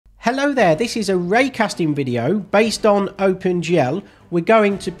Hello there, this is a raycasting video based on OpenGL. We're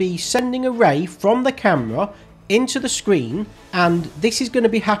going to be sending a ray from the camera into the screen, and this is going to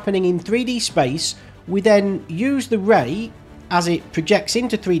be happening in 3D space. We then use the ray as it projects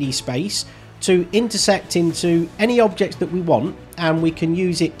into 3D space to intersect into any objects that we want, and we can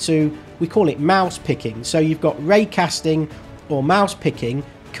use it to, we call it mouse picking. So you've got raycasting or mouse picking,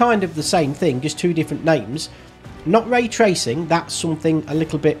 kind of the same thing, just two different names. Not ray tracing, that's something a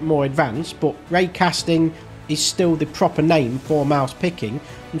little bit more advanced, but ray casting is still the proper name for mouse picking.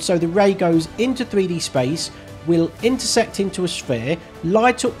 And so the ray goes into 3D space, will intersect into a sphere,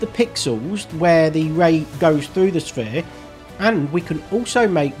 light up the pixels where the ray goes through the sphere, and we can also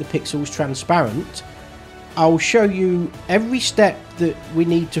make the pixels transparent. I'll show you every step that we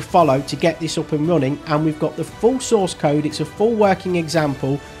need to follow to get this up and running, and we've got the full source code. It's a full working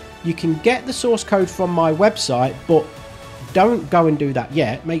example. You can get the source code from my website, but don't go and do that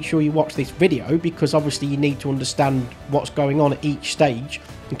yet. Make sure you watch this video, because obviously you need to understand what's going on at each stage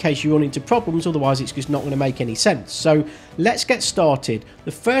in case you run into problems. Otherwise it's just not going to make any sense. So let's get started.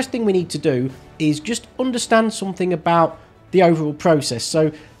 The first thing we need to do is just understand something about the overall process.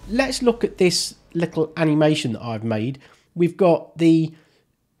 So let's look at this little animation that I've made. We've got the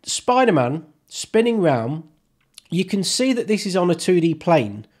Spider-Man spinning round. You can see that this is on a 2D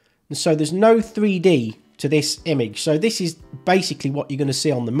plane. And so there's no 3D to this image. So this is basically what you're going to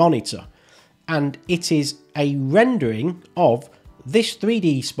see on the monitor. And it is a rendering of this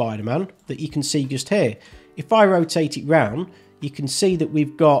 3D Spider-Man that you can see just here. If I rotate it round, you can see that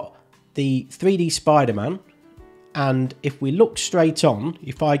we've got the 3D Spider-Man. And if we look straight on,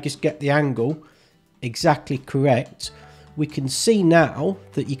 if I just get the angle exactly correct, we can see now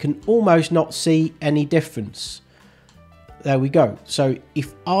that you can almost not see any difference. There we go. So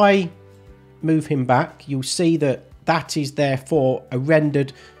if I move him back, you'll see that that is therefore a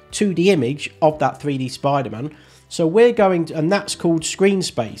rendered 2D image of that 3D Spider-Man. So we're going to, and that's called screen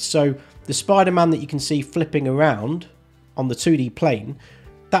space. So the Spider-Man that you can see flipping around on the 2D plane,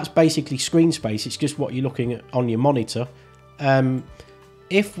 that's basically screen space. It's just what you're looking at on your monitor.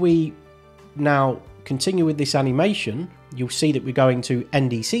 If we now continue with this animation, you'll see that we're going to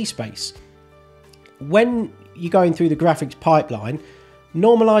NDC space. When you're going through the graphics pipeline,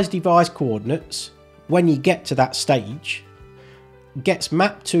 normalized device coordinates, when you get to that stage, gets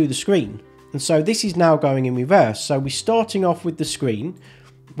mapped to the screen. And so this is now going in reverse. So we're starting off with the screen.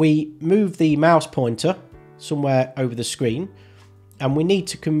 We move the mouse pointer somewhere over the screen, and we need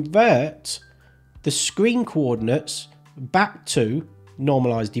to convert the screen coordinates back to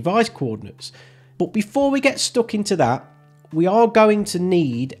normalized device coordinates. But before we get stuck into that, we are going to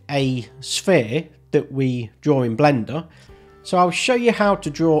need a sphere that we draw in Blender. So I'll show you how to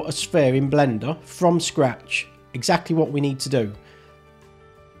draw a sphere in Blender from scratch, exactly what we need to do.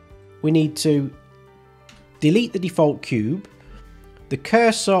 We need to delete the default cube. The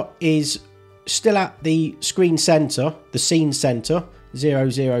cursor is still at the screen center, the scene center,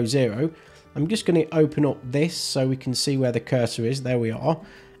 0, 0, 0. I'm just going to open up this so we can see where the cursor is. There we are.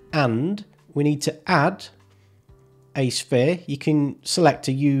 And we need to add a sphere. You can select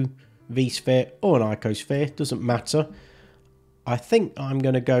a UV sphere or an icosphere, doesn't matter. I think I'm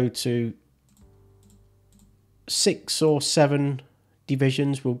going to go to 6 or 7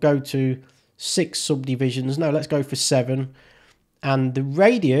 divisions. We'll go to 6 subdivisions. No, let's go for 7. And the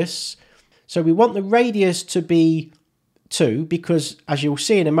radius, so we want the radius to be 2, because as you'll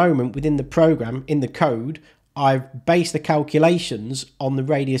see in a moment within the program, in the code, I've based the calculations on the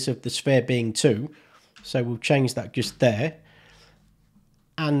radius of the sphere being 2. So we'll change that just there.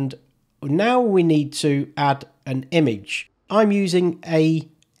 And now we need to add an image. I'm using a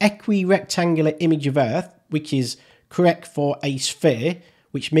equi-rectangular image of Earth, which is correct for a sphere,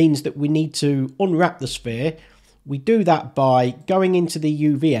 which means that we need to unwrap the sphere. We do that by going into the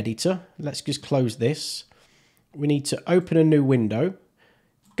UV editor. Let's just close this. We need to open a new window,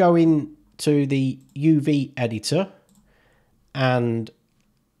 go into the UV editor, and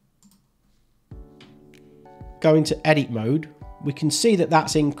go into edit mode. We can see that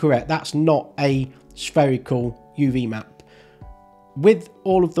that's incorrect. That's not a spherical UV map. With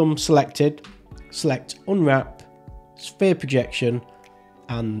all of them selected, select unwrap, sphere projection,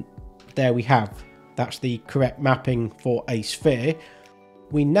 and there we have. That's the correct mapping for a sphere.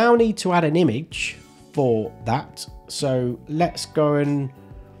 We now need to add an image for that. So let's go and,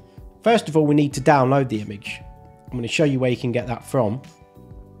 first of all, we need to download the image. I'm going to show you where you can get that from.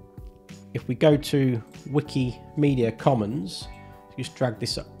 If we go to Wikimedia Commons, just drag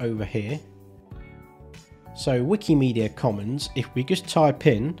this over here. So Wikimedia Commons, if we just type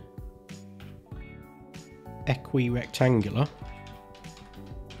in equi-rectangular,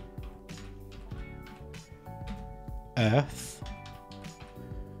 Earth.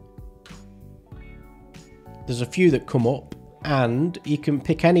 There's a few that come up and you can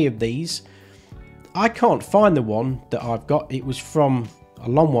pick any of these. I can't find the one that I've got. It was from a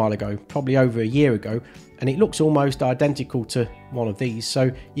long while ago, probably over a year ago, and it looks almost identical to one of these,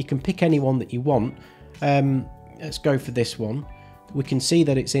 so you can pick any one that you want. Let's go for this one. We can see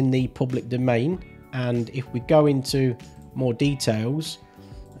that it's in the public domain, and if we go into more details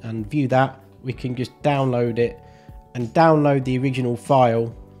and view that, we can just download it and download the original file,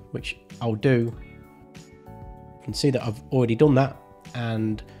 which I'll do. You can see that I've already done that,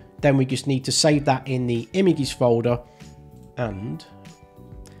 and then we just need to save that in the images folder. And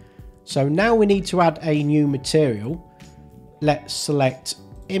so now we need to add a new material. Let's select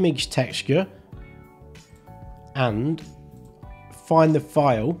image texture and find the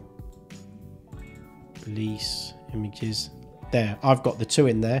file, release images. There, I've got the two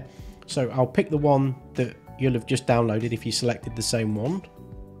in there, so I'll pick the one that you'll have just downloaded if you selected the same one.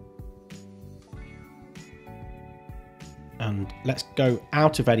 And let's go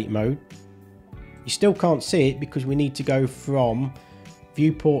out of edit mode. You still can't see it because we need to go from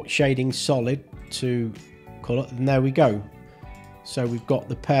viewport shading solid to color, and there we go. So we've got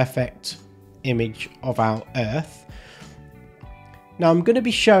the perfect image of our Earth. Now I'm going to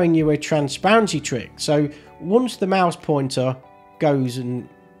be showing you a transparency trick. So once the mouse pointer goes and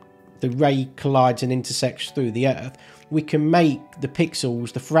the ray collides and intersects through the Earth, we can make the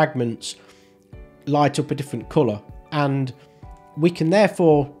pixels, the fragments, light up a different color. And we can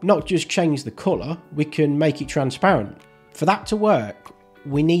therefore not just change the color, we can make it transparent. For that to work,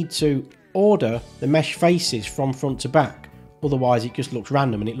 we need to order the mesh faces from front to back. Otherwise it just looks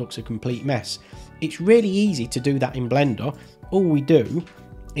random and it looks a complete mess. It's really easy to do that in Blender. All we do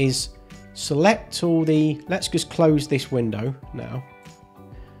is select all the, let's just close this window now.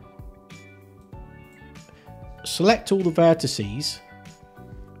 Select all the vertices.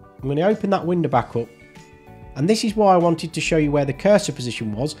 I'm going to open that window back up. And this is why I wanted to show you where the cursor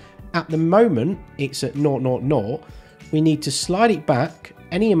position was. At the moment, it's at 000. We need to slide it back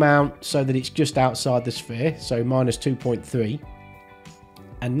any amount so that it's just outside the sphere, so minus 2.3.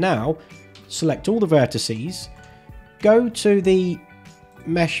 And now, select all the vertices, go to the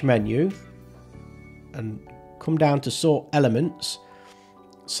mesh menu, and come down to sort elements,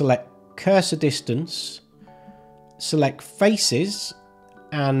 select cursor distance, select faces,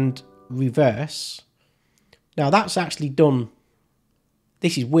 and reverse. Now that's actually done,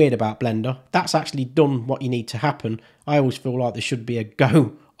 this is weird about Blender, that's actually done what you need to happen. I always feel like there should be a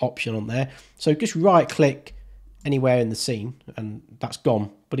go option on there. So just right click anywhere in the scene and that's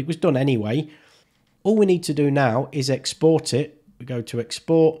gone, but it was done anyway. All we need to do now is export it. We go to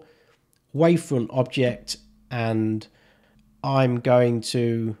export, wavefront object, and I'm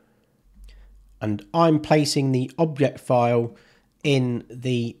placing the object file in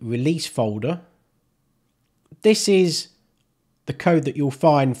the release folder. This is the code that you'll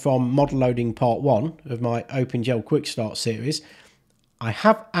find from model loading part 1 of my OpenGL quick start series. I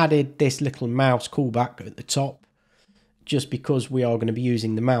have added this little mouse callback at the top just because we are going to be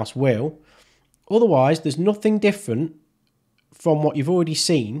using the mouse wheel. Otherwise, there's nothing different from what you've already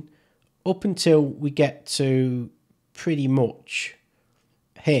seen up until we get to pretty much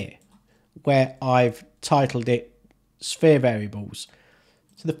here, where I've titled it sphere variables.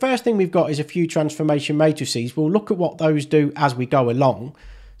 So the first thing we've got is a few transformation matrices. We'll look at what those do as we go along.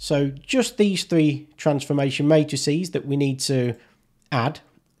 So just these 3 transformation matrices that we need to add,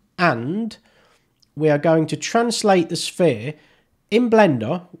 and we are going to translate the sphere. In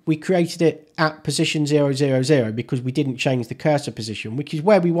Blender, we created it at position 000 because we didn't change the cursor position, which is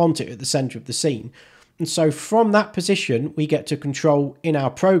where we want it at the center of the scene. And so from that position, we get to control in our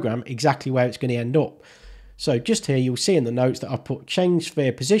program exactly where it's going to end up. So just here, you'll see in the notes that I've put change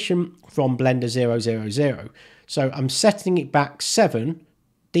sphere position from Blender 000. So I'm setting it back 7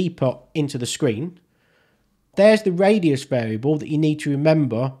 deeper into the screen. There's the radius variable that you need to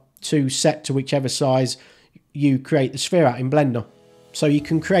remember to set to whichever size you create the sphere at in Blender. So you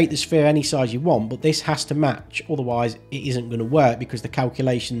can create the sphere any size you want, but this has to match, otherwise it isn't going to work because the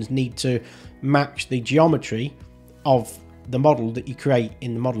calculations need to match the geometry of the model that you create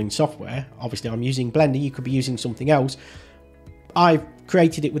in the modeling software. Obviously I'm using Blender, you could be using something else. I've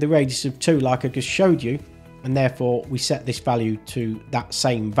created it with a radius of 2 like I just showed you, and therefore we set this value to that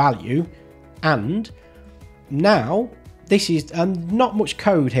same value. And now this is not much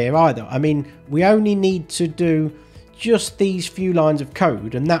code here either. I mean, we only need to do just these few lines of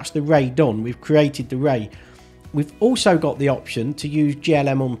code and that's the ray done. We've created the ray. We've also got the option to use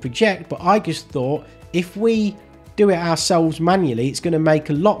GLM unProject, but I just thought if we do it ourselves manually, it's going to make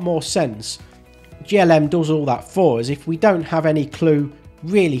a lot more sense GLM does all that for us. If we don't have any clue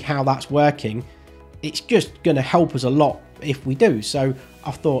really how that's working, it's just going to help us a lot if we do. So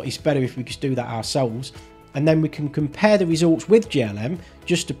I thought it's better if we just do that ourselves, and then we can compare the results with GLM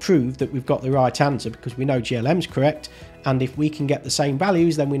just to prove that we've got the right answer, because we know GLM's correct, and if we can get the same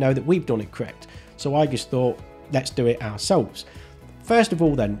values, then we know that we've done it correct. So I just thought, let's do it ourselves. First of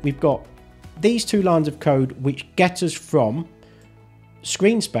all then, we've got these 2 lines of code which get us from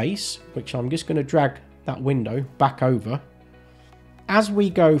screen space, which I'm just going to drag that window back over. As we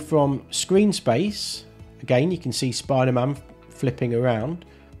go from screen space, again you can see Spider-Man flipping around,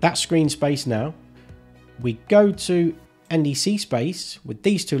 that screen space now, we go to NDC space with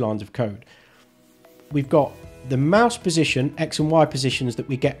these 2 lines of code. We've got the mouse position, X and Y positions that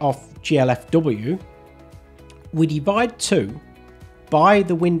we get off GLFW. We divide 2 by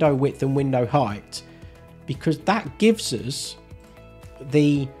the window width and window height, because that gives us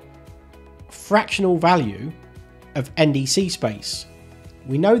the fractional value of NDC space.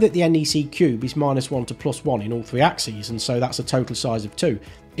 We know that the NDC cube is -1 to +1 in all 3 axes, and so that's a total size of 2.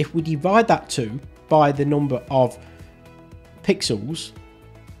 If we divide that 2 by the number of pixels,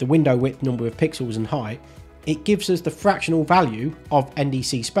 the window width, number of pixels and height, it gives us the fractional value of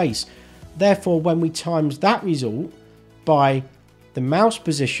NDC space. Therefore, when we times that result by the mouse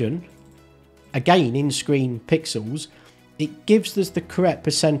position, again in screen pixels, it gives us the correct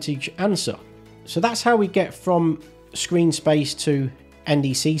percentage answer. So that's how we get from screen space to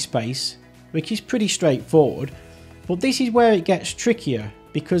NDC space, which is pretty straightforward. But this is where it gets trickier,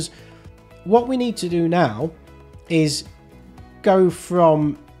 because what we need to do now is go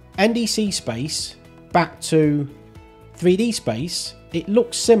from NDC space back to 3D space. It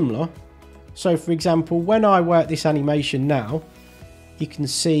looks similar. So for example, when I work this animation now, you can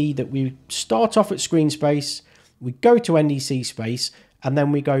see that we start off at screen space, we go to NDC space, and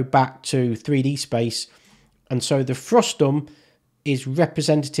then we go back to 3D space. And so the frustum is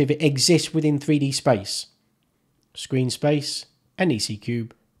representative, it exists within 3D space. Screen space, NDC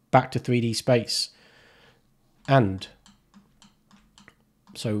cube, back to 3D space. And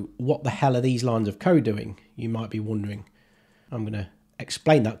so what the hell are these lines of code doing? You might be wondering. I'm going to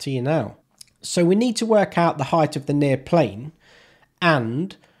explain that to you now. So we need to work out the height of the near plane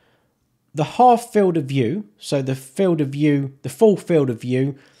and the half field of view. So the field of view, the full field of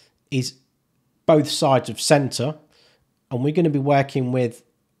view is both sides of center, and we're going to be working with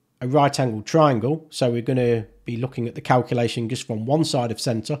a right angled triangle. So we're going to be looking at the calculation just from one side of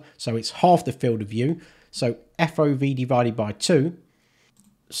center. So it's half the field of view. So FOV divided by 2.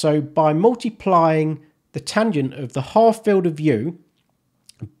 So by multiplying the tangent of the half field of view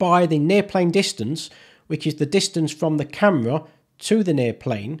by the near plane distance, which is the distance from the camera to the near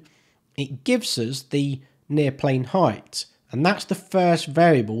plane, it gives us the near plane height. And that's the first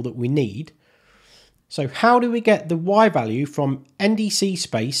variable that we need. So how do we get the Y value from NDC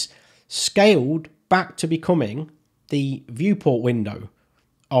space scaled back to becoming the viewport window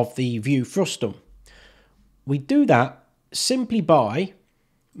of the view frustum? We do that simply by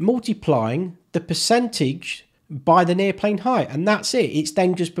multiplying the percentage by the near plane height, and that's it. It's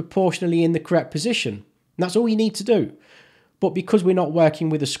then just proportionally in the correct position. And that's all you need to do. But because we're not working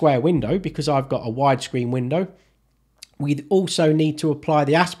with a square window, because I've got a widescreen window, we also need to apply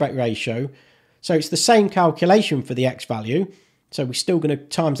the aspect ratio. So it's the same calculation for the X value. So we're still going to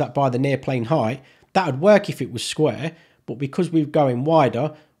times that by the near plane height. That would work if it was square, but because we're going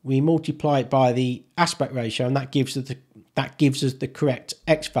wider, we multiply it by the aspect ratio, and that gives us the correct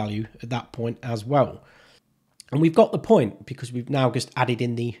X value at that point as well. And we've got the point because we've now just added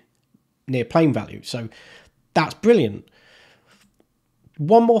in the near plane value. So that's brilliant.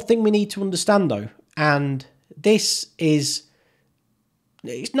 One more thing we need to understand though, and this is,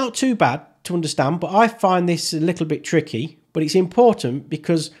 it's not too bad to understand, but I find this a little bit tricky, but it's important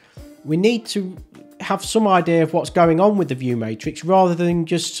because we need to have some idea of what's going on with the view matrix rather than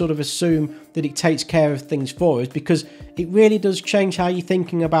just sort of assume that it takes care of things for us, because it really does change how you're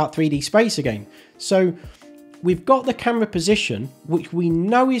thinking about 3D space again. So we've got the camera position, which we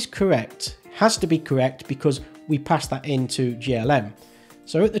know is correct, has to be correct because we pass that into GLM.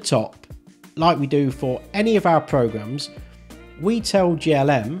 So at the top, like we do for any of our programs, we tell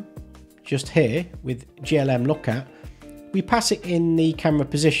GLM, just here with GLM look at, we pass it in the camera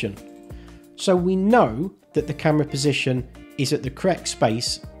position. So we know that the camera position is at the correct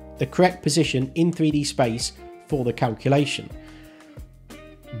space, the correct position in 3D space for the calculation.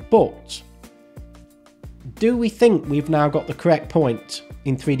 But do we think we've now got the correct point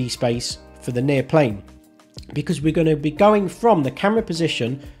in 3D space for the near plane? Because we're going to be going from the camera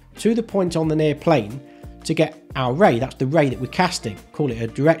position to the point on the near plane to get our ray. That's the ray that we're casting, call it a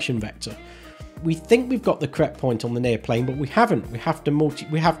direction vector. we think we've got the correct point on the near plane, but we haven't. We have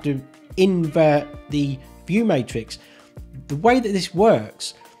to invert the view matrix. The way that this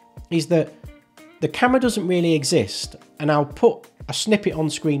works is that the camera doesn't really exist, and I'll put a snippet on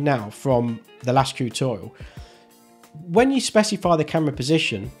screen now from the last tutorial. When you specify the camera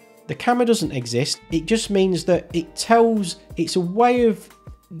position, the camera doesn't exist. It just means that it's a way of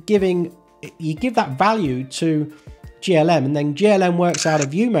giving, you give that value to GLM, and then GLM works out a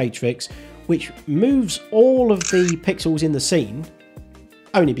view matrix which moves all of the pixels in the scene,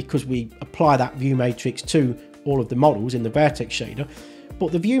 only because we apply that view matrix to all of the models in the vertex shader.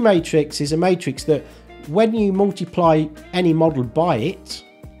 But the view matrix is a matrix that when you multiply any model by it,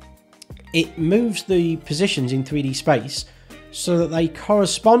 it moves the positions in 3D space so that they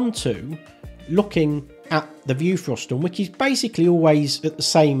correspond to looking at the view frustum, which is basically always at the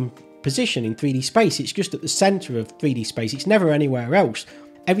same position in 3D space. It's just at the center of 3D space. It's never anywhere else.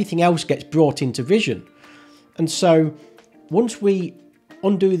 Everything else gets brought into vision. And so once we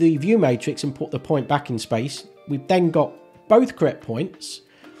undo the view matrix and put the point back in space, we've then got both correct points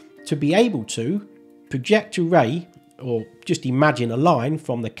to be able to project a ray, or just imagine a line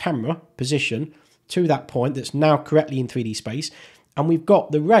from the camera position to that point that's now correctly in 3D space, and we've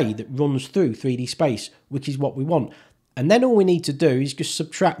got the ray that runs through 3D space, which is what we want. And then all we need to do is just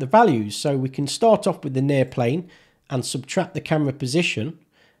subtract the values. So we can start off with the near plane and subtract the camera position,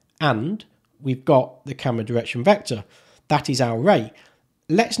 and we've got the camera direction vector. That is our ray.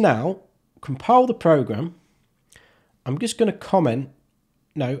 Let's now compile the program. I'm just going to comment.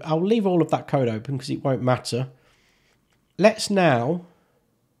 No, I'll leave all of that code open because it won't matter. Let's now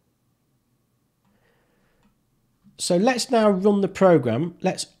run the program.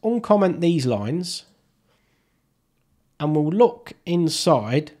 Let's uncomment these lines, and we'll look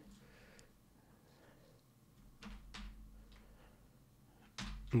inside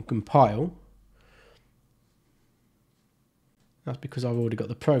and compile. That's because I've already got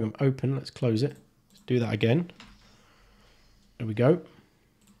the program open. Let's close it. Let's do that again. There we go.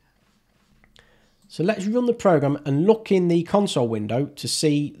 So let's run the program and look in the console window to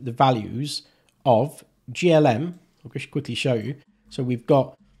see the values of GLM. I'll just quickly show you. So we've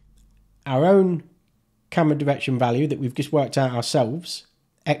got our own camera direction value that we've just worked out ourselves,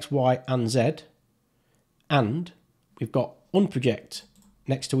 X, Y, and Z, and we've got unProject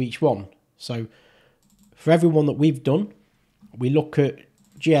next to each one. So for every one that we've done, we look at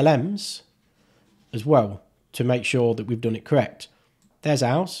GLMs as well to make sure that we've done it correct. There's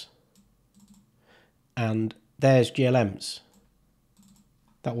ours, and there's GLM's,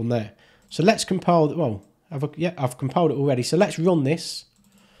 that one there. So let's compile, well, I've compiled it already. So let's run this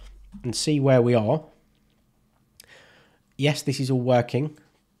and see where we are. Yes, this is all working,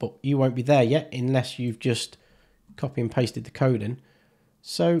 but you won't be there yet unless you've just copy and pasted the code in.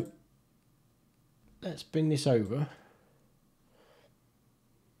 So let's bring this over.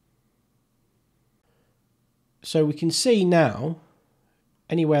 So we can see now,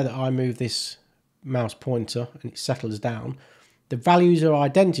 anywhere that I move this mouse pointer and it settles down, the values are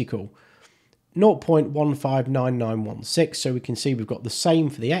identical. 0.159916, so we can see we've got the same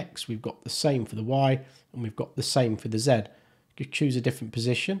for the X, we've got the same for the Y, and we've got the same for the Z. Just choose a different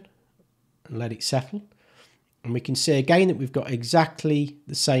position and let it settle. And we can see again that we've got exactly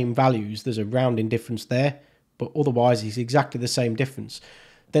the same values. There's a rounding difference there, but otherwise it's exactly the same difference.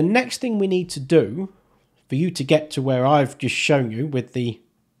 The next thing we need to do for you to get to where I've just shown you with the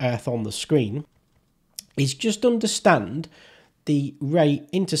Earth on the screen is just understand the ray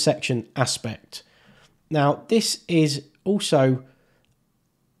intersection aspect. Now this is also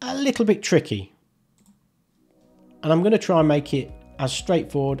a little bit tricky, and I'm going to try and make it as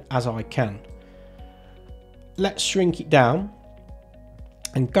straightforward as I can. Let's shrink it down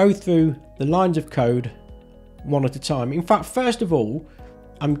and go through the lines of code one at a time. In fact, first of all,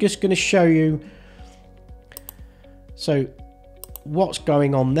 I'm just going to show you, so what's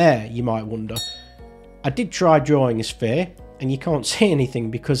going on there, you might wonder. I did try drawing a sphere, and you can't see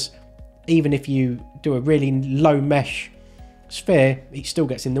anything because even if you do a really low mesh sphere, it still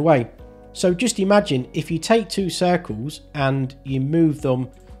gets in the way. So just imagine if you take two circles and you move them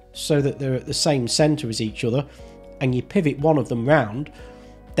so that they're at the same center as each other, and you pivot one of them round,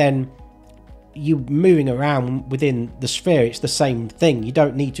 then you moving around within the sphere, it's the same thing. You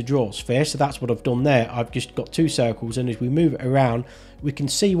don't need to draw a sphere, so that's what I've done there. I've just got two circles, and as we move it around, we can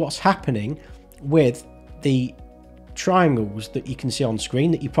see what's happening with the triangles that you can see on screen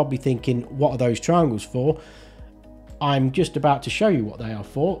that you're probably thinking, what are those triangles for? I'm just about to show you what they are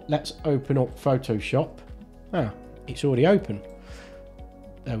for. Let's open up Photoshop. It's already open.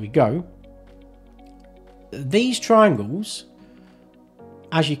 There we go. These triangles,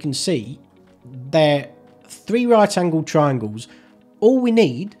 as you can see, they're 3 right angled triangles. All we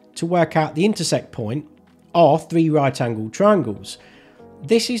need to work out the intersect point are 3 right angled triangles.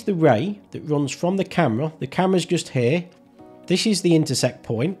 This is the ray that runs from the camera. The camera's just here. This is the intersect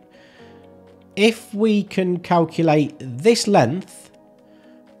point. If we can calculate this length,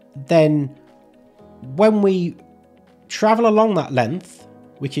 then when we travel along that length,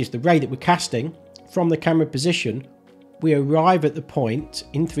 which is the ray that we're casting from the camera position, we arrive at the point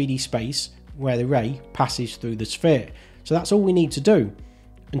in 3D space where the ray passes through the sphere. So that's all we need to do.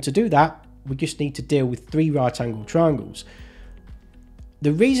 And to do that, we just need to deal with 3 right angled triangles.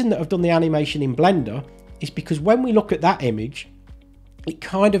 The reason that I've done the animation in Blender is because when we look at that image, it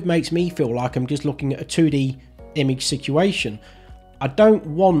kind of makes me feel like I'm just looking at a 2D image situation. I don't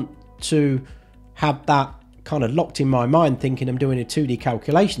want to have that kind of locked in my mind thinking I'm doing a 2D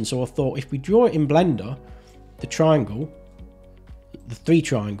calculation. So I thought if we draw it in Blender, the triangle, the 3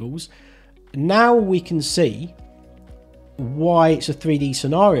 triangles, now we can see why it's a 3D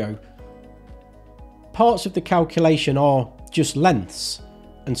scenario. Parts of the calculation are just lengths,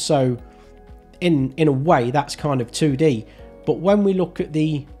 and so in a way that's kind of 2D. But when we look at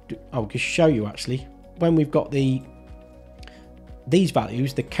the, I'll just show you actually, when we've got these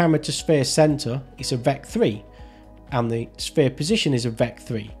values, the camera to sphere center is a vec3, and the sphere position is a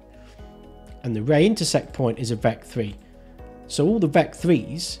vec3, and the ray intersect point is a vec3. So all the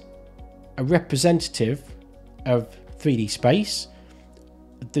vec3s are representative of 3D space.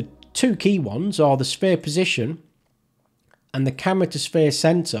 The 2 key ones are the sphere position and the camera to sphere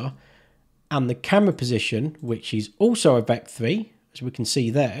center, and the camera position, which is also a vec3, as we can see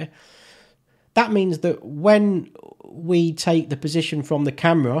there. That means that when we take the position from the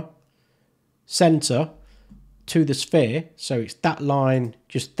camera center to the sphere, so it's that line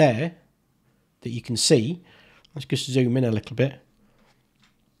just there that you can see. Let's just zoom in a little bit.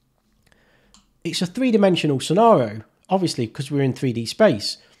 It's a 3-dimensional scenario, obviously, because we're in 3D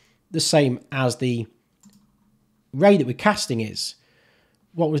space, the same as the ray that we're casting is.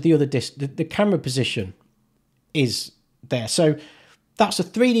 What was the other the camera position is there. So that's a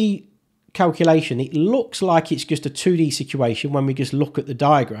 3D calculation. It looks like it's just a 2D situation when we just look at the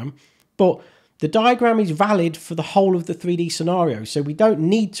diagram, but the diagram is valid for the whole of the 3D scenario. So we don't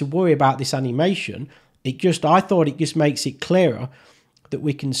need to worry about this animation. I thought it just makes it clearer that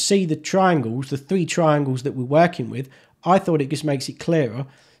we can see the triangles, the 3 triangles that we're working with. I thought it just makes it clearer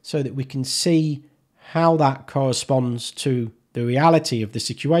so that we can see how that corresponds to the reality of the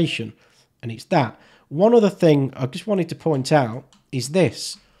situation. And it's that. One other thing I just wanted to point out is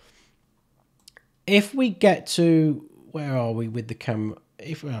this. If we get to, where are we with the camera?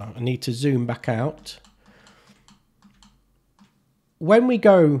 I need to zoom back out. When we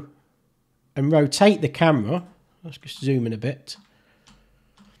go and rotate the camera, let's just zoom in a bit.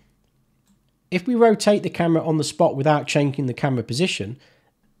 If we rotate the camera on the spot without changing the camera position,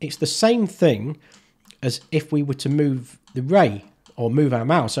 it's the same thing as if we were to move the ray or move our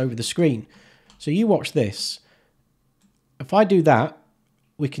mouse over the screen. So you watch this. If I do that,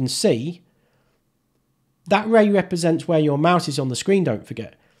 we can see that ray represents where your mouse is on the screen, don't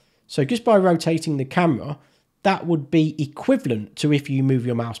forget. So just by rotating the camera, that would be equivalent to if you move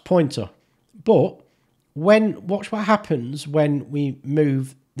your mouse pointer. But watch what happens when we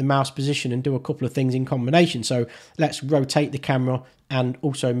move the mouse position and do a couple of things in combination. So let's rotate the camera and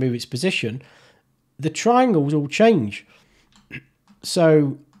also move its position. The triangles all change.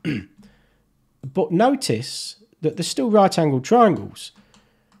 So, but notice that there's still right angled triangles.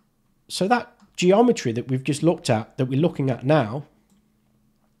 So that geometry that we've just looked at, that we're looking at now,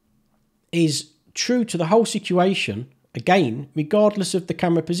 is true to the whole situation, again, regardless of the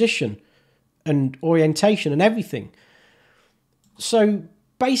camera position and orientation and everything. So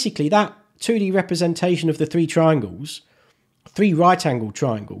basically that 2D representation of the 3 triangles, 3 right angled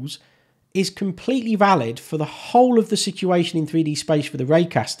triangles, is completely valid for the whole of the situation in 3D space for the ray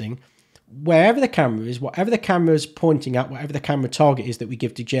casting, wherever the camera is, whatever the camera is pointing at, whatever the camera target is that we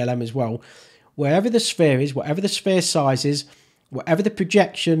give to GLM as well, wherever the sphere is, whatever the sphere size is, whatever the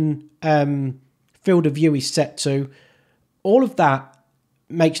projection field of view is set to, all of that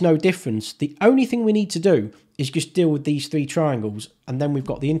makes no difference. The only thing we need to do is just deal with these 3 triangles, and then we've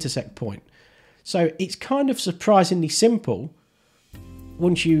got the intersect point. So it's kind of surprisingly simple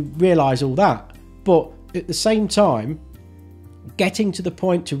once you realise all that, but at the same time, getting to the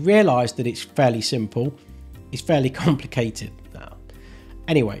point to realise that it's fairly simple is fairly complicated now.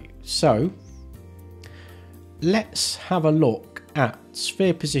 Anyway, so let's have a look at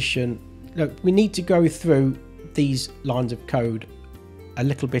sphere position. Look, we need to go through these lines of code a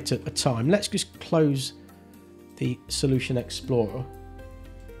little bit at a time. Let's just close the Solution Explorer.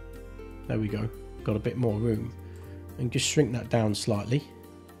 There we go. Got a bit more room. And just shrink that down slightly.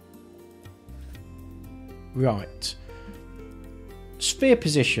 Right. Sphere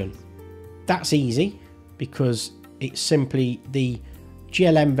position. That's easy because it's simply the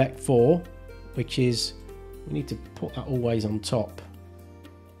GLM vec4, which is, we need to put that always on top.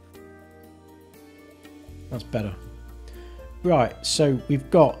 That's better. Right, so we've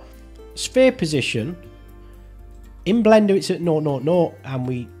got sphere position. In Blender it's at 000, and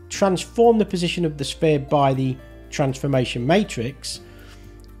we transform the position of the sphere by the transformation matrix,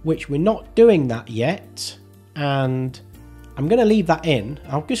 which we're not doing that yet, and I'm going to leave that in.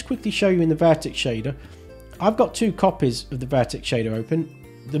 I'll just quickly show you in the vertex shader. I've got 2 copies of the vertex shader open.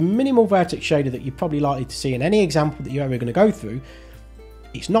 The minimal vertex shader that you're probably likely to see in any example that you're ever going to go through,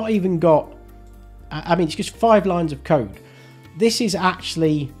 it's not even got, I mean, it's just 5 lines of code. This is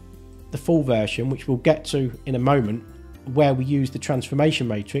actually the full version, which we'll get to in a moment, where we use the transformation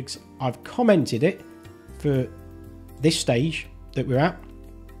matrix. I've commented it for this stage that we're at,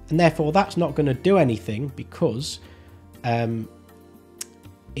 and therefore that's not going to do anything because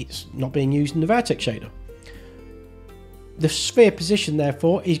it's not being used in the vertex shader. The sphere position,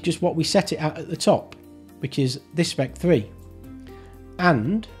 therefore, is just what we set it at the top, which is this spec 3.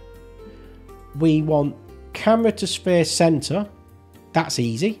 And we want camera to sphere center. That's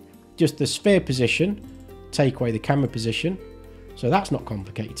easy. Just the sphere position, take away the camera position. So that's not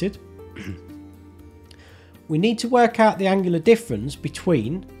complicated. We need to work out the angular difference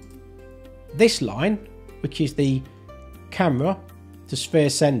between this line, which is the camera to sphere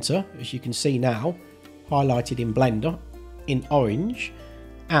center, as you can see now, highlighted in Blender in orange,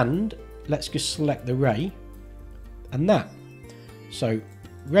 and let's just select the ray and that. So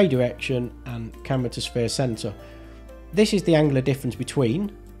ray direction and camera to sphere center. This is the angular difference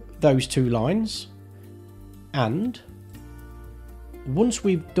between those 2 lines, and once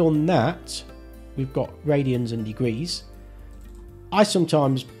we've done that, we've got radians and degrees. I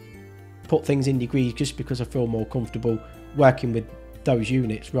sometimes put things in degrees just because I feel more comfortable working with those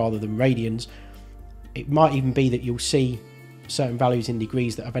units rather than radians. It might even be that you'll see certain values in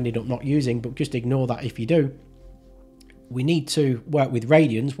degrees that I've ended up not using, but just ignore that if you do. We need to work with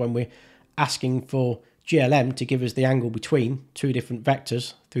radians when we're asking for GLM to give us the angle between 2 different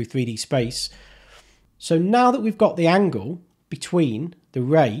vectors through 3D space. So now that we've got the angle between the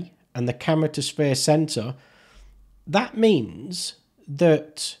ray and the camera to sphere center, that means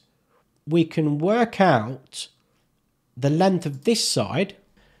that we can work out the length of this side.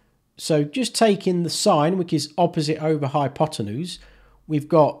 So just taking the sine, which is opposite over hypotenuse, we've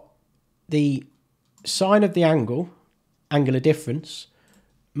got the sine of the angle, angular difference,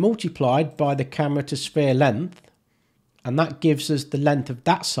 multiplied by the camera to sphere length, and that gives us the length of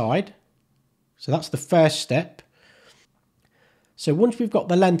that side. So that's the first step. So once we've got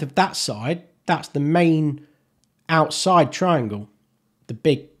the length of that side, that's the main outside triangle,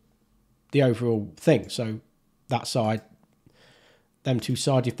 the overall thing. So that side, them 2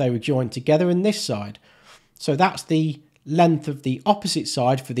 sides, if they were joined together, and this side. So that's the length of the opposite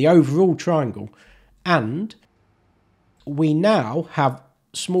side for the overall triangle. And we now have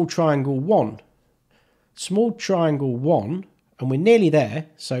small triangle 1. Small triangle 1, and we're nearly there,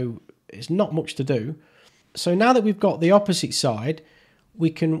 so it's not much to do. So now that we've got the opposite side, we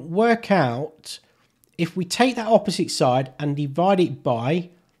can work out, if we take that opposite side and divide it by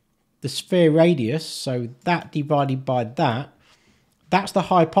the sphere radius, so that divided by that, that's the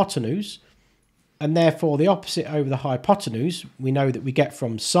hypotenuse, and therefore the opposite over the hypotenuse, we know that we get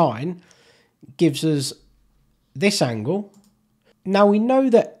from sine, gives us this angle. Now we know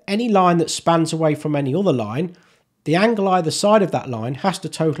that any line that spans away from any other line, the angle either side of that line has to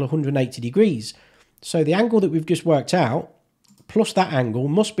total 180 degrees. So the angle that we've just worked out, plus that angle,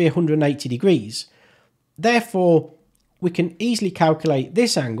 must be 180 degrees. Therefore, we can easily calculate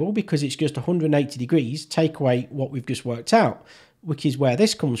this angle, because it's just 180 degrees, take away what we've just worked out, which is where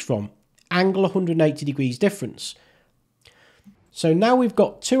this comes from. Angle 180 degrees difference. So now we've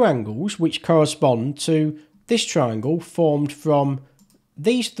got 2 angles which correspond to this triangle formed from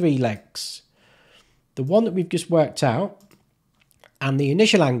these 3 legs. The one that we've just worked out, and the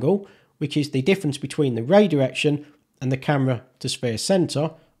initial angle, which is the difference between the ray direction and the camera to sphere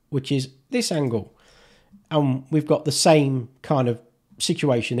center, which is this angle. And we've got the same kind of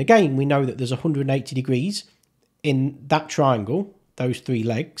situation again. We know that there's 180 degrees in that triangle, those 3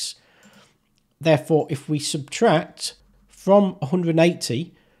 legs. Therefore, if we subtract from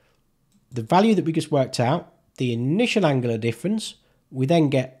 180 the value that we just worked out, the initial angular difference, we then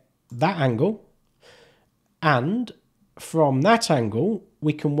get that angle, and from that angle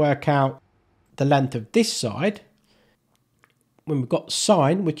we can work out the length of this side, when we've got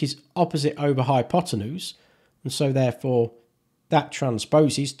sine, which is opposite over hypotenuse, and so therefore that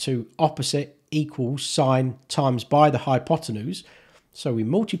transposes to opposite equals sine times by the hypotenuse. So we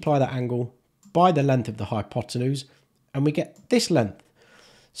multiply that angle by the length of the hypotenuse and we get this length.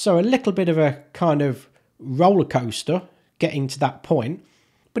 So a little bit of a kind of roller coaster getting to that point,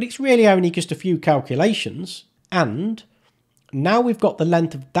 but it's really only just a few calculations. And now we've got the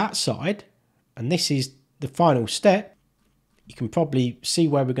length of that side, and this is the final step. You can probably see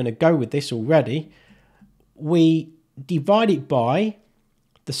where we're going to go with this already. We divide it by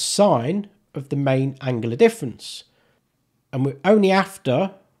the sine of the main angular difference. And we're only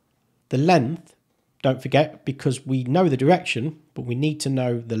after the length, don't forget, because we know the direction, but we need to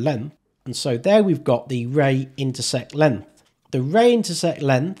know the length. And so there we've got the ray intersect length. The ray intersect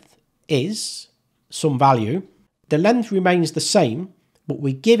length is some value. The length remains the same, but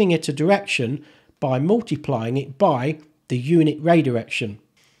we're giving it a direction by multiplying it by the unit ray direction.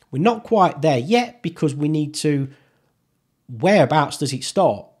 We're not quite there yet because we need to, whereabouts does it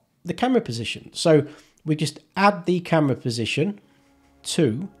start? The camera position. So we just add the camera position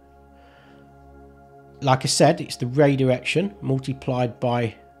to, like I said, it's the ray direction multiplied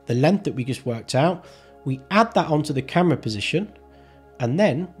by the length that we just worked out. We add that onto the camera position, and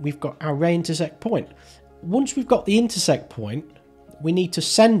then we've got our ray intersect point. Once we've got the intersect point, we need to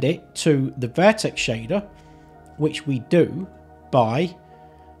send it to the vertex shader, which we do by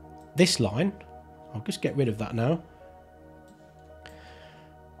this line. I'll just get rid of that now.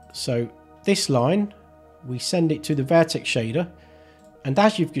 So this line, we send it to the vertex shader, and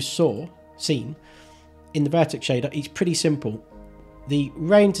as you've just seen in the vertex shader, it's pretty simple. The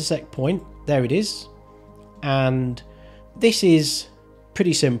ray intersect point, there it is, and this is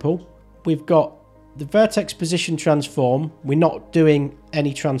pretty simple. We've got the vertex position transform. We're not doing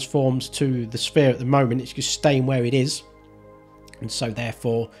any transforms to the sphere at the moment, it's just staying where it is, and so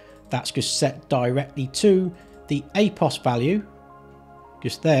therefore that's just set directly to the apos value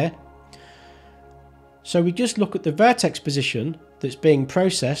just there. So we just look at the vertex position that's being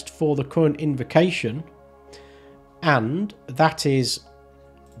processed for the current invocation, and that is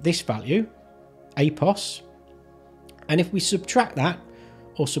this value, apos, and if we subtract that,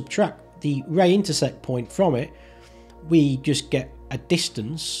 or subtract the ray intersect point from it, we just get a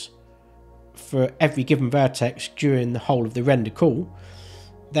distance for every given vertex during the whole of the render call.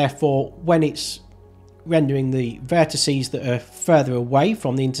 Therefore, when it's rendering the vertices that are further away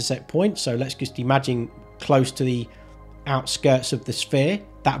from the intersect point, so let's just imagine close to the outskirts of the sphere,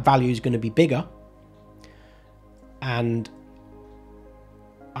 that value is going to be bigger. And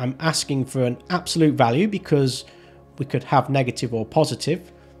I'm asking for an absolute value because we could have negative or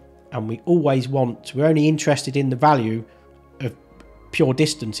positive, and we always want, we're only interested in the value of pure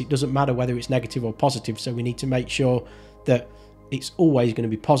distance. It doesn't matter whether it's negative or positive, so we need to make sure that it's always going to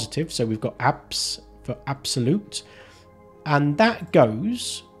be positive. So we've got abs for absolute, and that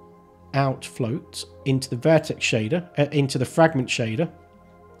goes out float into the vertex shader, into the fragment shader.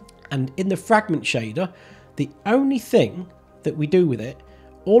 And in the fragment shader, the only thing that we do with it,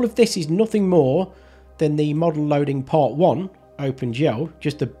 all of this is nothing more than the model loading part 1 OpenGL,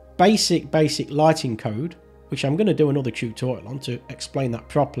 just the basic lighting code, which I'm going to do another tutorial on to explain that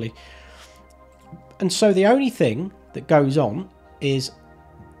properly. And so the only thing that goes on is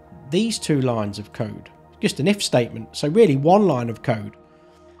these two lines of code, just an if statement, so really one line of code.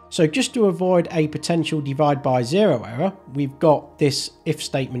 So just to avoid a potential divide by zero error, we've got this if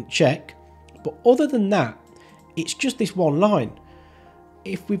statement check, but other than that, it's just this one line.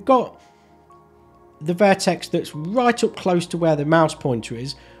 If we've got the vertex that's right up close to where the mouse pointer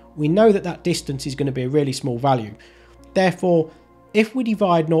is, we know that that distance is going to be a really small value. Therefore, if we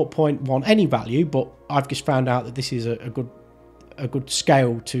divide 0.1 any value, but I've just found out that this is a good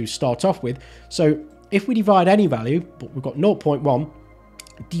scale to start off with. So if we divide any value, but we've got 0.1,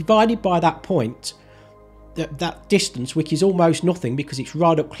 divided by that point, that distance, which is almost nothing because it's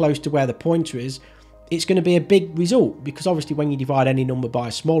right up close to where the pointer is, it's going to be a big result, because obviously when you divide any number by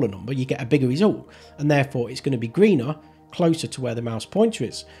a smaller number, you get a bigger result, and therefore it's going to be greener closer to where the mouse pointer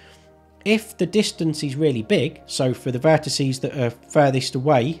is. If the distance is really big, so for the vertices that are furthest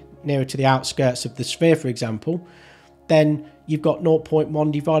away, nearer to the outskirts of the sphere for example, then you've got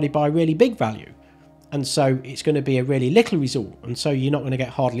 0.1 divided by a really big value, and so it's going to be a really little result, and so you're not going to get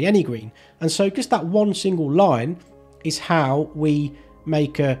hardly any green. And so just that one single line is how we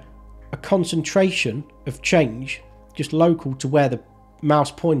make a concentration of change just local to where the mouse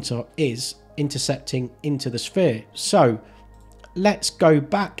pointer is intersecting into the sphere. So let's go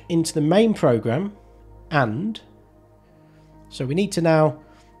back into the main program, and so we need to now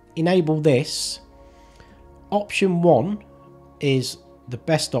enable this. Option 1 is the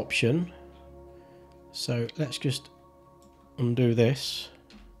best option. So let's just undo this.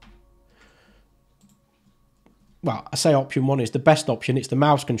 Well, I say option 1 is the best option. It's the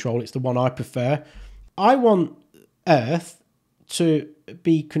mouse control. It's the one I prefer. I want Earth to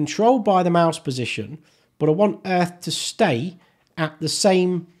be controlled by the mouse position, but I want Earth to stay at the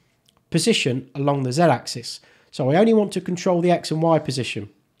same position along the Z-axis. So I only want to control the X and Y position.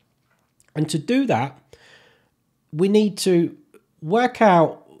 And to do that, we need to work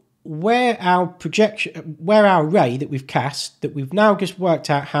out where our projection, where our ray that we've cast, that we've now just worked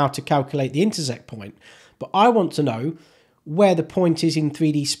out how to calculate the intersect point. But I want to know where the point is in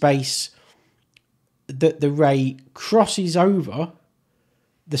 3D space that the ray crosses over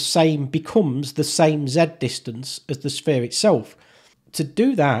the same, becomes the same Z distance as the sphere itself. To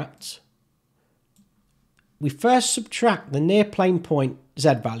do that, we first subtract the near plane point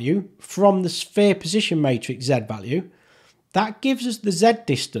Z value from the sphere position matrix Z value. That gives us the Z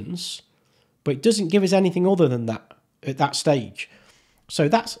distance, but it doesn't give us anything other than that at that stage. So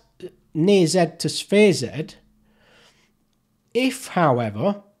that's near Z to sphere Z. If,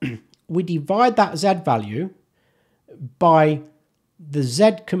 however, we divide that Z value by the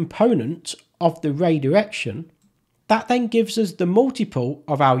Z component of the ray direction, that then gives us the multiple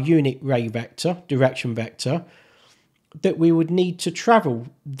of our unit ray vector, direction vector, that we would need to travel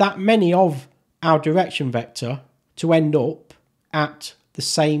that many of our direction vector to end up at the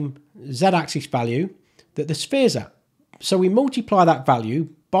same Z-axis value that the sphere's at. So we multiply that value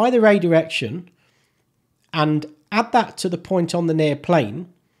by the ray direction and add that to the point on the near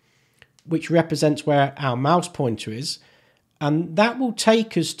plane, which represents where our mouse pointer is, and that will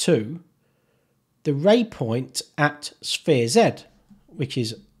take us to the ray point at sphere Z, which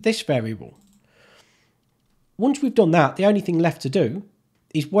is this variable. Once we've done that, the only thing left to do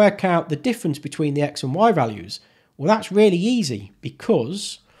is work out the difference between the X and Y values. Well, that's really easy,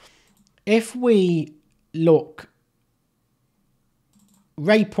 because if we look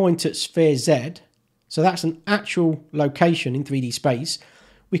ray point at sphere Z, so that's an actual location in 3D space,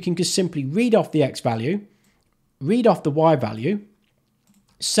 we can just simply read off the X value, read off the Y value.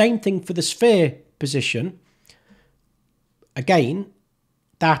 Same thing for the sphere position. Again,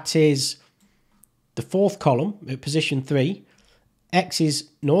 that is the fourth column at position 3. X is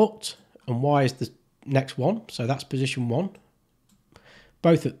 0 and Y is the next one, so that's position 1.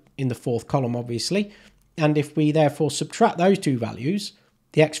 Both in the fourth column, obviously. And if we therefore subtract those two values,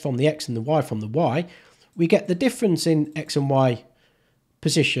 the X from the X and the Y from the Y, we get the difference in X and Y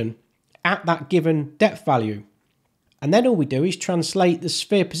position at that given depth value. And then all we do is translate the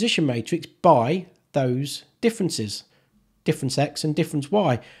sphere position matrix by those differences, difference X and difference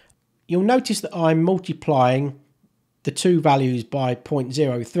Y. You'll notice that I'm multiplying the two values by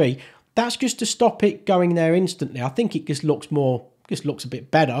 0.03. That's just to stop it going there instantly. I think it just looks a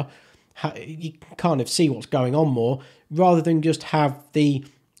bit better. You can kind of see what's going on more, rather than just have the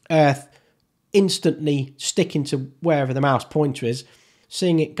Earth instantly sticking to wherever the mouse pointer is.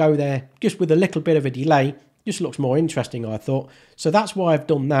 Seeing it go there just with a little bit of a delay just looks more interesting, I thought. So that's why I've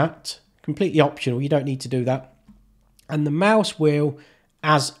done that. Completely optional, you don't need to do that. And the mouse wheel,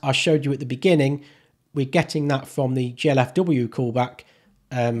 as I showed you at the beginning, we're getting that from the GLFW callback.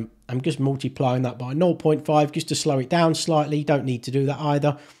 I'm just multiplying that by 0.5 just to slow it down slightly. Don't need to do that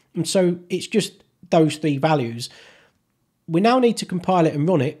either. And so it's just those three values. We now need to compile it and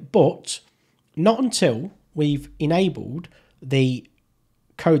run it, but not until we've enabled the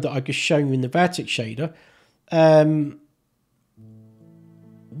code that I just shown you in the vertex shader.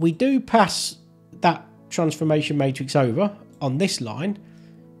 We do pass that transformation matrix over on this line.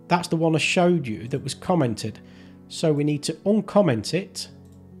 That's the one I showed you that was commented. So we need to uncomment it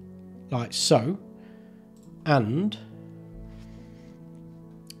like so, and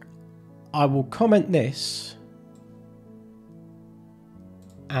I will comment this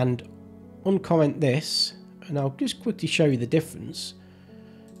and uncomment this, and I'll just quickly show you the difference.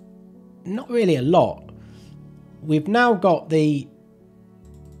 Not really a lot. We've now got the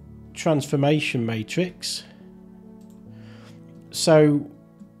transformation matrix, so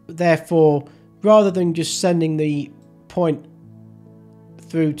therefore, rather than just sending the point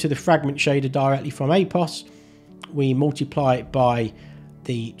through to the fragment shader directly from APOS, we multiply it by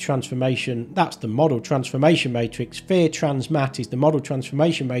the transformation. That's the model transformation matrix. Sphere transmat is the model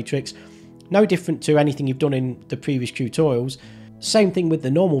transformation matrix. No different to anything you've done in the previous tutorials. Same thing with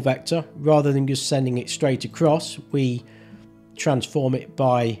the normal vector. Rather than just sending it straight across, we transform it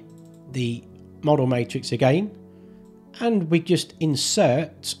by the model matrix again, and we just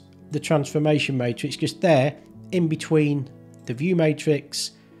insert the transformation matrix just there in between the view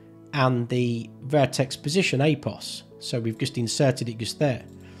matrix and the vertex position APOS. So we've just inserted it just there.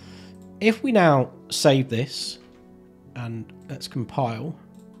 If we now save this and let's compile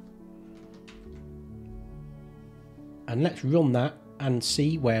and let's run that and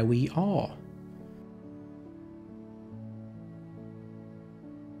see where we are.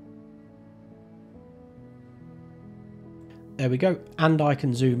 There we go, and I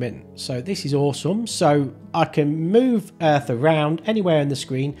can zoom in. So this is awesome. So I can move Earth around anywhere in the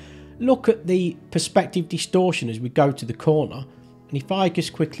screen, look at the perspective distortion as we go to the corner, and if I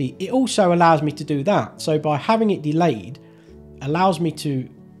just quickly, it also allows me to do that. So by having it delayed, allows me to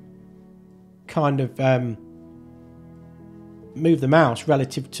kind of move the mouse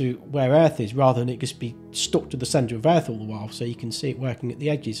relative to where Earth is, rather than it just be stuck to the center of Earth all the while, so you can see it working at the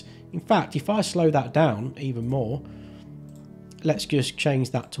edges. In fact, if I slow that down even more, let's just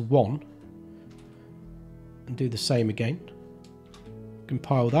change that to 1 and do the same again.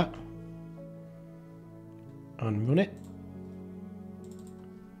 Compile that and run it.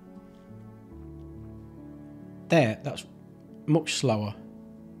 There, that's much slower.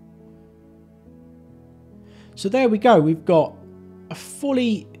 So there we go, we've got a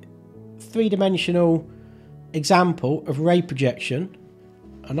fully three-dimensional example of ray projection,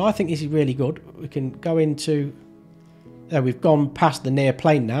 and I think this is really good. We can go into there, we've gone past the near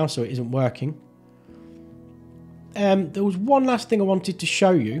plane now, so it isn't working. There was one last thing I wanted to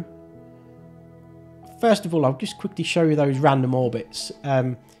show you. First of all, I'll just quickly show you those random orbits.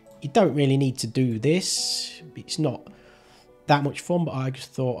 You don't really need to do this. It's not that much fun, but I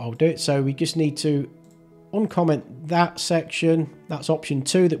just thought I'll do it. So we just need to uncomment that section. That's option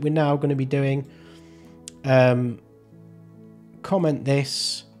 2 that we're now going to be doing. Comment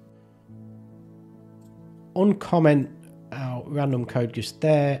this. Uncomment our random code just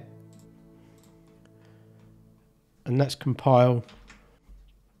there. And let's compile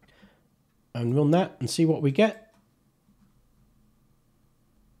and run that and see what we get.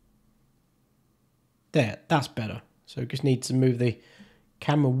 There, that's better. So we just need to move the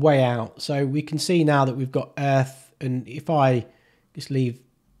camera way out. So we can see now that we've got Earth, and if I just leave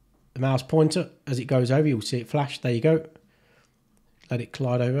the mouse pointer as it goes over, you'll see it flash. There you go. Let it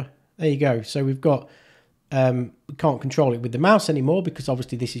glide over. There you go. So we've got, we can't control it with the mouse anymore, because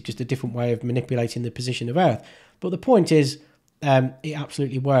obviously this is just a different way of manipulating the position of Earth. But the point is, it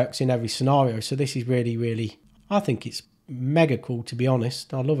absolutely works in every scenario. So this is really, really, I think it's mega cool, to be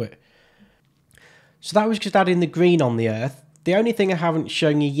honest. I love it. So that was just adding the green on the Earth. The only thing I haven't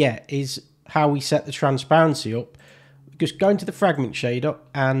shown you yet is how we set the transparency up. Just go into the fragment shader,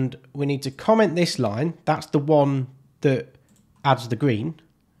 and we need to comment this line. That's the one that adds the green,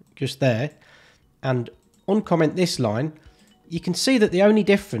 just there. And uncomment this line. You can see that the only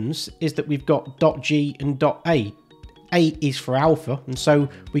difference is that we've got .g and .a. A is for alpha, and so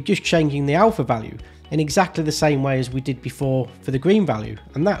we're just changing the alpha value in exactly the same way as we did before for the green value,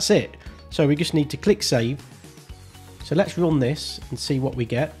 and that's it. So we just need to click save. So let's run this and see what we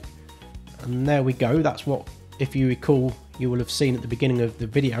get. And there we go. That's what, if you recall, you will have seen at the beginning of the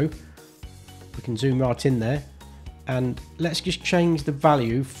video. We can zoom right in there, and let's just change the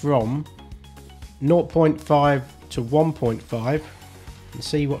value from 0.5 to 1.5 and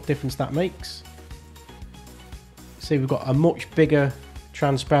see what difference that makes. See, we've got a much bigger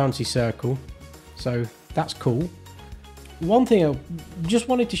transparency circle, so that's cool. One thing I just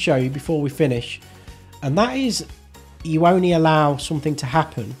wanted to show you before we finish, and that is, you only allow something to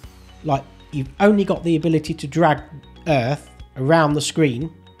happen, like you've only got the ability to drag Earth around the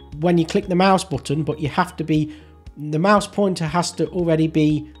screen when you click the mouse button, but you have to be, the mouse pointer has to already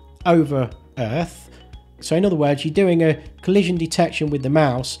be over Earth. So in other words, you're doing a collision detection with the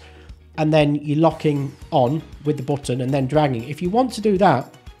mouse, and then you're locking on with the button and then dragging. If you want to do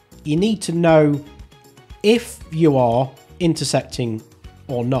that, you need to know if you are intersecting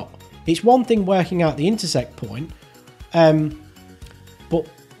or not. It's one thing working out the intersect point, but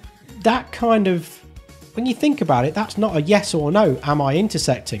that kind of, when you think about it, that's not a yes or no, am I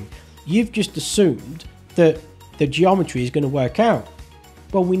intersecting? You've just assumed that the geometry is going to work out.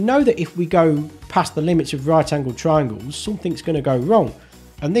 Well, we know that if we go past the limits of right angled triangles, something's going to go wrong.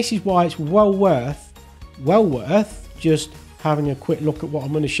 And this is why it's well worth just having a quick look at what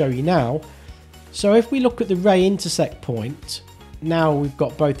I'm going to show you now. So if we look at the ray intersect point, now we've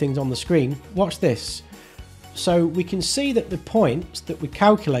got both things on the screen. Watch this. So we can see that the points that we're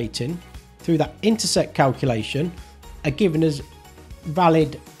calculating through that intersect calculation are given as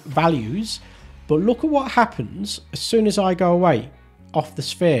valid values. But look at what happens as soon as I go away off the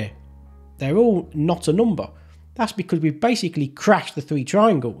sphere. They're all not a number. That's because we've basically crashed the three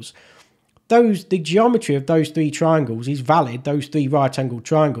triangles. The geometry of those three triangles is valid, those three right angled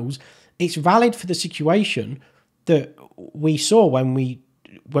triangles. It's valid for the situation that we saw when we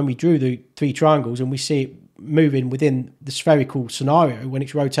drew the 3 triangles, and we see it moving within the spherical scenario when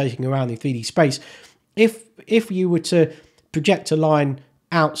it's rotating around the 3D space. If you were to project a line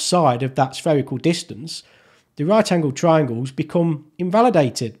outside of that spherical distance, the right angled triangles become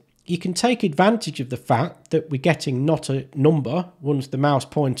invalidated. You can take advantage of the fact that we're getting not a number once the mouse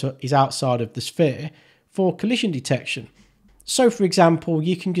pointer is outside of the sphere for collision detection. So for example,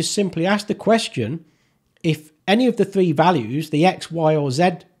 you can just simply ask the question, if any of the 3 values, the X, Y or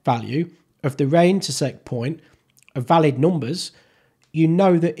Z value of the ray intersect point, are valid numbers, you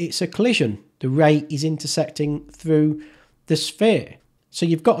know that it's a collision. The ray is intersecting through the sphere. So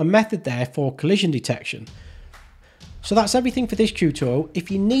you've got a method there for collision detection. So that's everything for this tutorial. If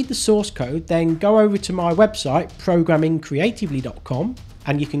you need the source code, then go over to my website, programmingcreatively.com,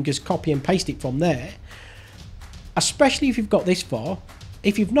 and you can just copy and paste it from there. Especially if you've got this far.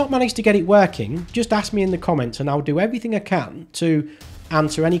 If you've not managed to get it working, just ask me in the comments and I'll do everything I can to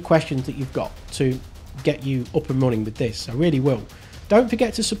answer any questions that you've got to get you up and running with this. I really will. Don't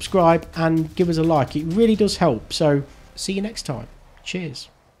forget to subscribe and give us a like. It really does help. So see you next time. Cheers.